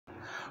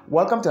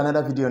Welcome to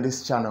another video on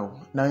this channel.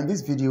 Now in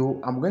this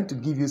video, I'm going to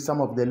give you some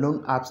of the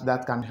loan apps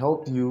that can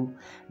help you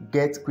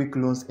get quick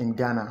loans in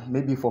Ghana,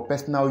 maybe for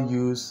personal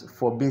use,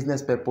 for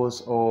business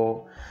purpose,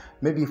 or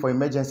maybe for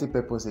emergency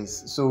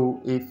purposes.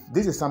 So if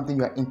this is something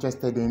you are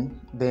interested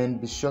in, then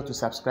be sure to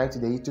subscribe to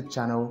the YouTube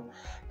channel,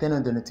 turn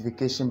on the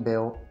notification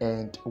bell,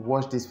 and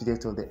watch this video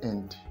till the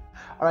end.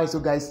 Alright, so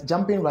guys,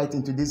 jumping right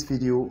into this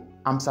video,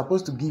 I'm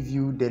supposed to give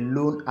you the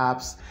loan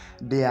apps,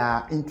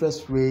 their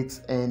interest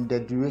rates, and the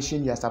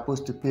duration you are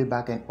supposed to pay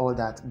back and all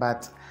that,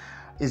 but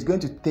it's going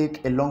to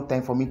take a long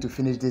time for me to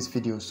finish this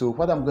video. So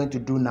what I'm going to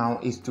do now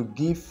is to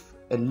give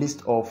a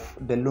list of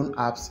the loan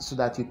apps so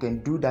that you can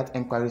do that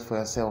inquiries for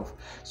yourself.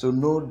 So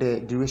know the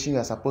duration you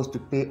are supposed to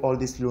pay all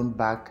this loan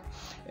back,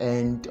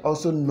 and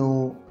also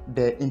know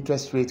the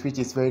interest rate, which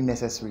is very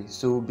necessary.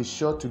 So be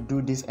sure to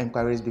do these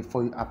inquiries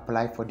before you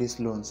apply for these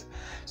loans.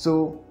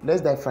 So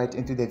let's dive right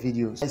into the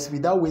video. As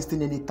without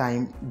wasting any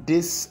time,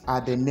 these are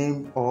the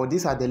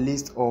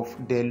list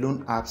of the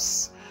loan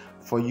apps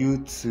for you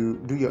to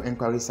do your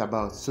inquiries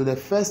about. So the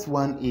first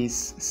one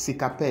is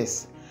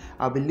Sikapes.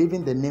 I'll be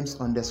leaving the names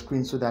on the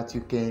screen so that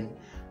you can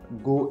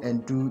go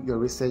and do your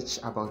research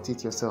about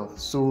it yourself.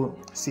 So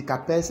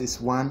Sikapes is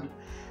one.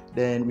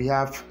 Then we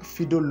have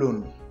Fido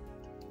Loan.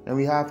 And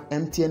we have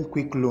MTN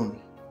Quick Loan.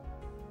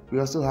 We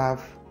also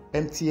have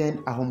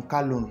MTN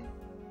Ahomka Loan.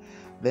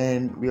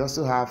 Then we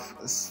also have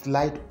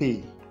Slide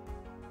Pay.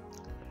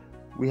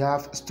 We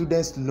have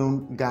Students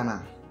Loan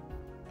Ghana,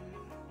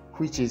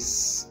 which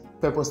is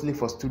purposely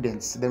for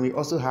students. Then we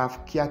also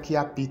have Kia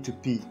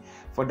P2P.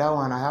 For that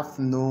one,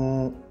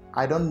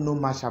 I don't know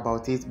much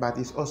about it, but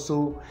it's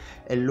also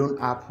a loan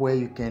app where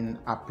you can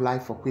apply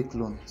for quick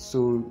loan.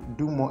 So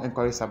do more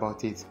inquiries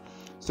about it.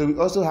 So we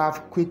also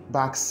have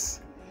Quickbacks,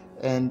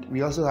 and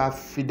we also have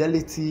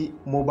Fidelity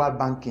Mobile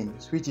Banking,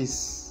 which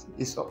is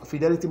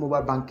Fidelity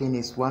Mobile Banking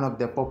is one of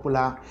the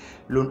popular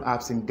loan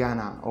apps in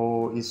Ghana,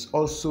 or is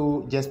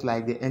also just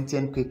like the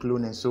MTN Quick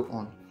Loan and so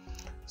on.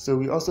 So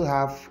we also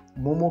have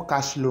Momo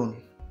Cash Loan.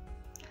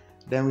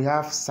 Then we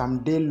have Same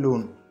Day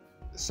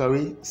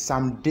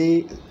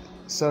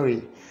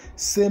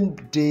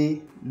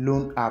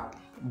Loan app,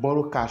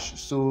 Borrow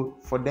Cash. So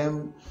for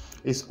them,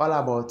 it's all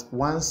about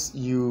once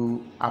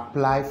you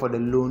apply for the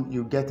loan,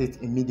 you get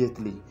it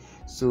immediately.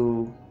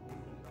 So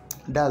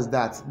that's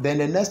that. Then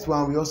the next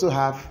one, we also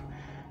have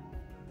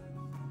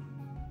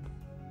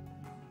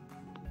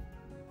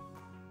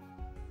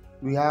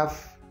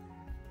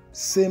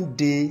Same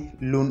Day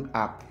Loan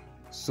app.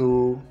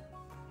 So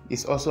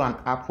it's also an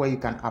app where you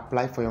can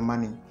apply for your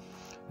money.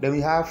 Then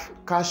we have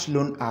Cash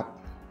Loan app,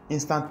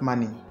 Instant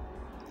Money.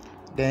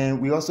 Then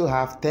we also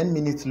have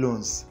 10-minute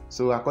loans.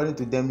 So according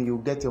to them, you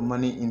get your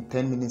money in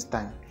 10 minutes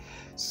time.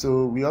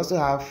 So we also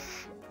have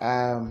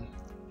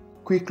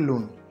Quick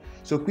Loan.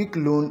 So Quick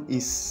Loan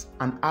is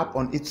an app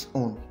on its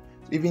own.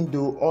 Even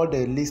though all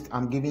the list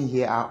I'm giving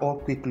here are all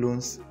quick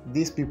loans,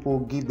 these people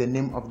give the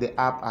name of the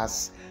app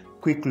as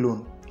Quick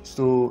Loan.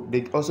 So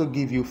they also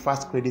give you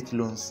fast credit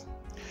loans.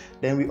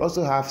 Then we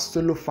also have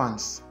Solo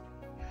Funds.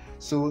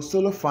 So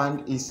Solo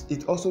Fund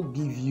it also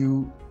gives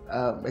you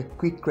a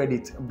quick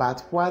credit,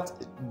 but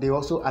what they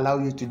also allow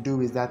you to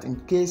do is that in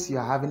case you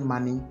are having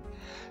money,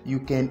 you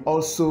can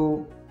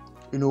also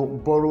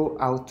borrow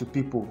out to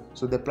people.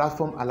 So the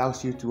platform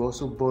allows you to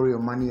also borrow your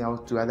money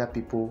out to other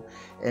people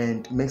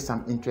and make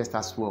some interest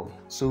as well.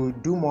 So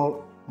do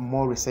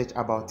more research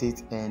about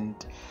it and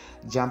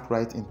jump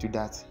right into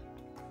that.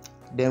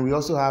 Then we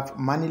also have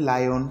Money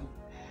Lion.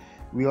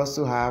 We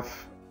also have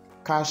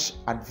Cash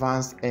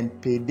Advance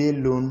and Payday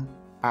Loan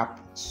app.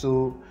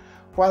 So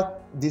what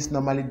this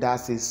normally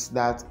does is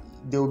that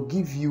they'll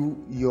give you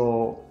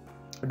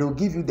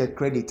the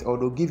credit, or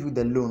they'll give you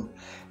the loan,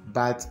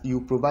 but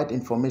you provide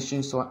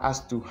information so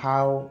as to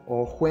how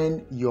or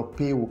when your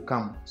pay will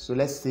come. So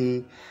let's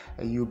say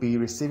you'll be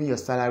receiving your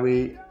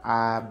salary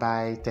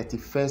by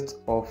 31st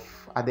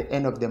at the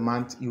end of the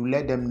month. You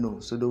let them know,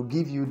 so they'll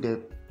give you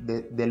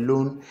the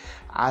loan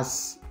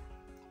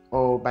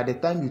or by the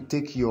time you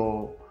take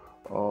your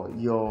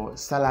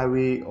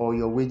salary or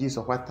your wages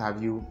or what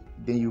have you,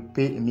 then you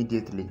pay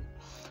immediately.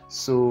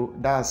 So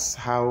that's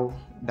how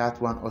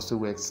that one also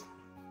works.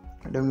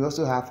 Then we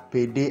also have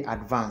Payday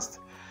Advanced,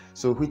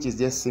 so which is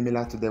just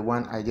similar to the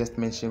one I just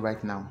mentioned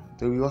right now.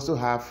 Then we also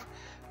have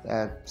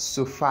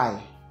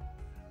SoFi.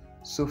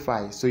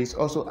 So it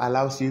also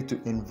allows you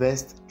to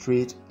invest,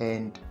 trade,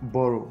 and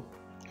borrow.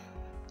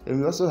 Then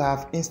we also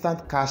have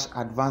Instant Cash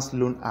Advance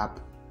Loan app.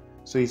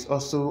 So it's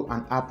also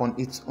an app on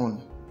its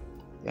own.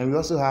 And we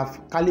also have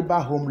Caliber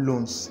Home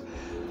Loans,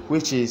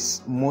 which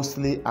is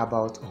mostly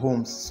about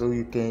homes. So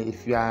you can,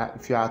 if you are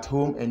at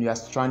home and you are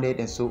stranded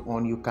and so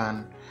on, you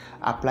can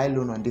apply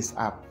loan on this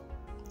app.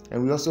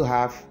 And we also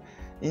have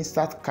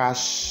Instant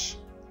Cash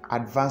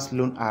Advance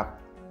Loan app.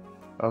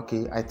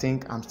 Okay, I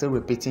think I'm still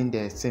repeating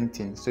the same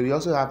thing. So we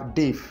also have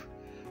Dave.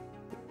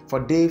 For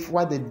Dave,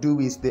 what they do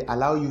is they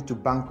allow you to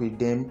bank with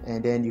them,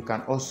 and then you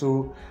can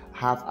also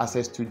have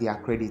access to their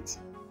credit.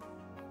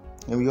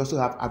 And we also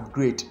have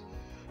Upgrade.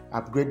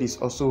 Upgrade is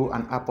also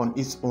an app on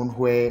its own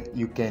where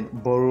you can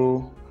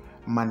borrow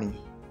money.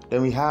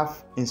 Then we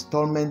have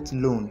installment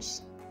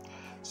loans.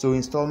 So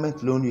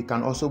installment loan, you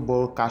can also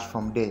borrow cash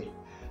from there.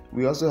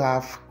 We also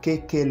have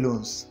KK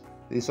loans.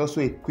 It's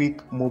also a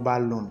quick mobile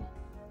loan.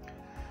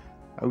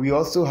 We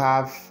also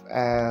have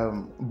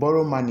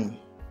borrow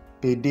money,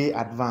 payday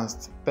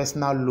advanced,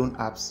 personal loan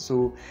apps.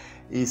 So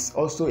it's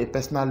also a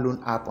personal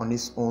loan app on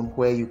its own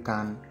where you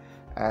can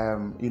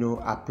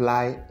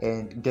apply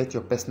and get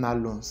your personal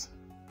loans.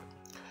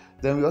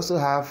 Then we also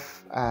have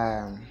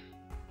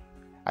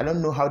I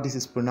don't know how this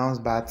is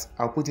pronounced, but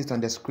I'll put it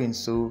on the screen.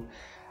 So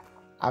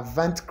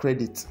Avant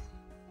Credit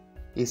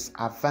is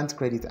Avant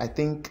Credit.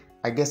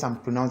 I guess I'm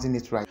pronouncing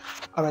it right.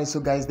 All right, so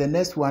guys, the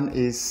next one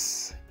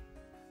is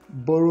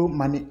Borrow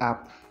Money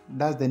app.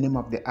 That's the name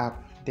of the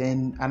app.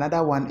 Then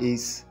another one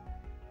is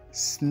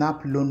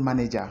Snap Loan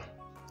Manager.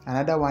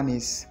 Another one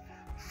is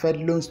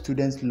FedLoan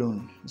Student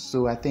Loan.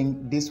 So I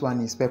think this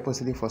one is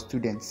purposely for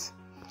students.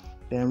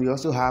 Then we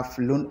also have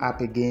Loan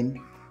App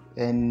again,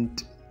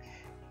 and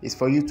it's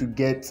for you to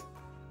get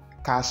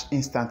cash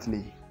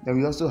instantly. Then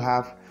we also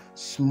have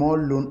Small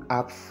Loan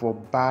App for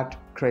bad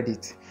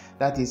credit.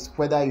 That is,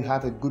 whether you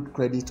have a good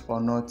credit or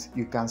not,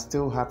 you can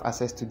still have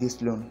access to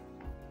this loan.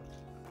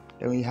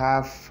 Then we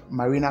have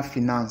Marina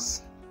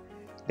Finance.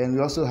 Then we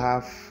also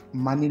have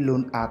Money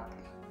Loan App.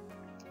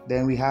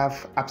 Then we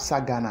have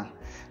Absa Ghana.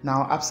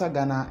 Now, Absa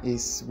Ghana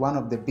is one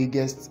of the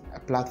biggest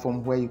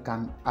platforms where you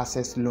can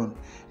access loan,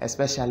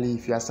 especially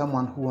if you are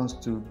someone who wants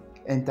to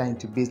enter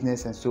into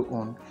business and so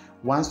on.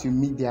 Once you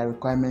meet their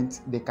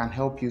requirements, they can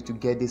help you to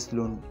get this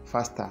loan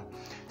faster.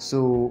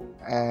 So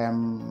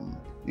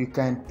you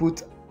can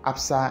put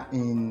Absa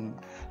in,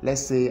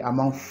 let's say,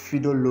 among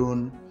Fido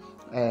Loan,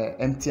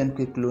 MTN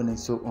Quick Loan, and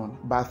so on.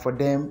 But for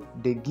them,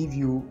 they give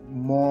you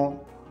more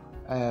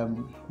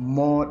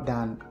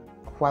than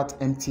what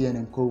MTN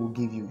and Co will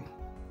give you.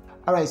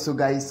 Alright, so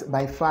guys,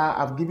 by far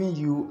I've given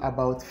you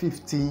about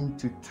 15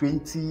 to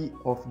 20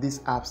 of these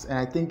apps, and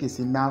I think it's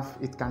enough.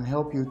 It can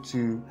help you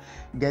to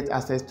get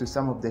access to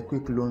some of the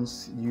quick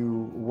loans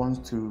you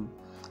want to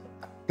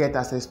get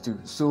access to.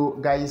 So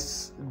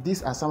guys,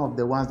 these are some of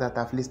the ones that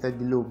I've listed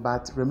below,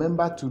 but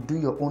remember to do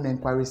your own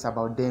inquiries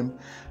about them.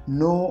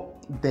 Know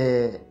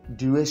the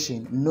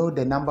duration, know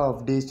the number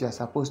of days you are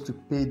supposed to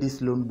pay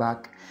this loan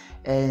back,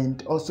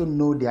 and also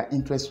know their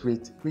interest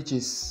rate, which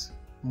is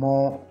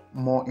more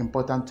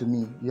important to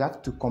me. You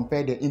have to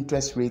compare the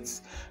interest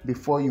rates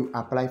before you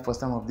apply for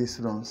some of these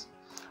loans.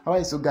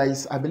 Alright, so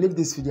guys, I believe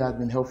this video has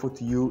been helpful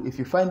to you. If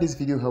you find this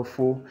video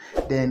helpful,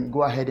 then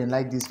go ahead and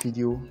like this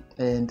video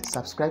and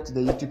subscribe to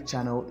the YouTube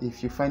channel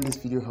if you find this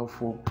video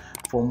helpful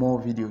for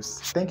more videos.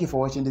 Thank you for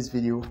watching this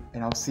video,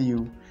 and I'll see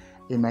you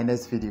in my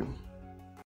next video.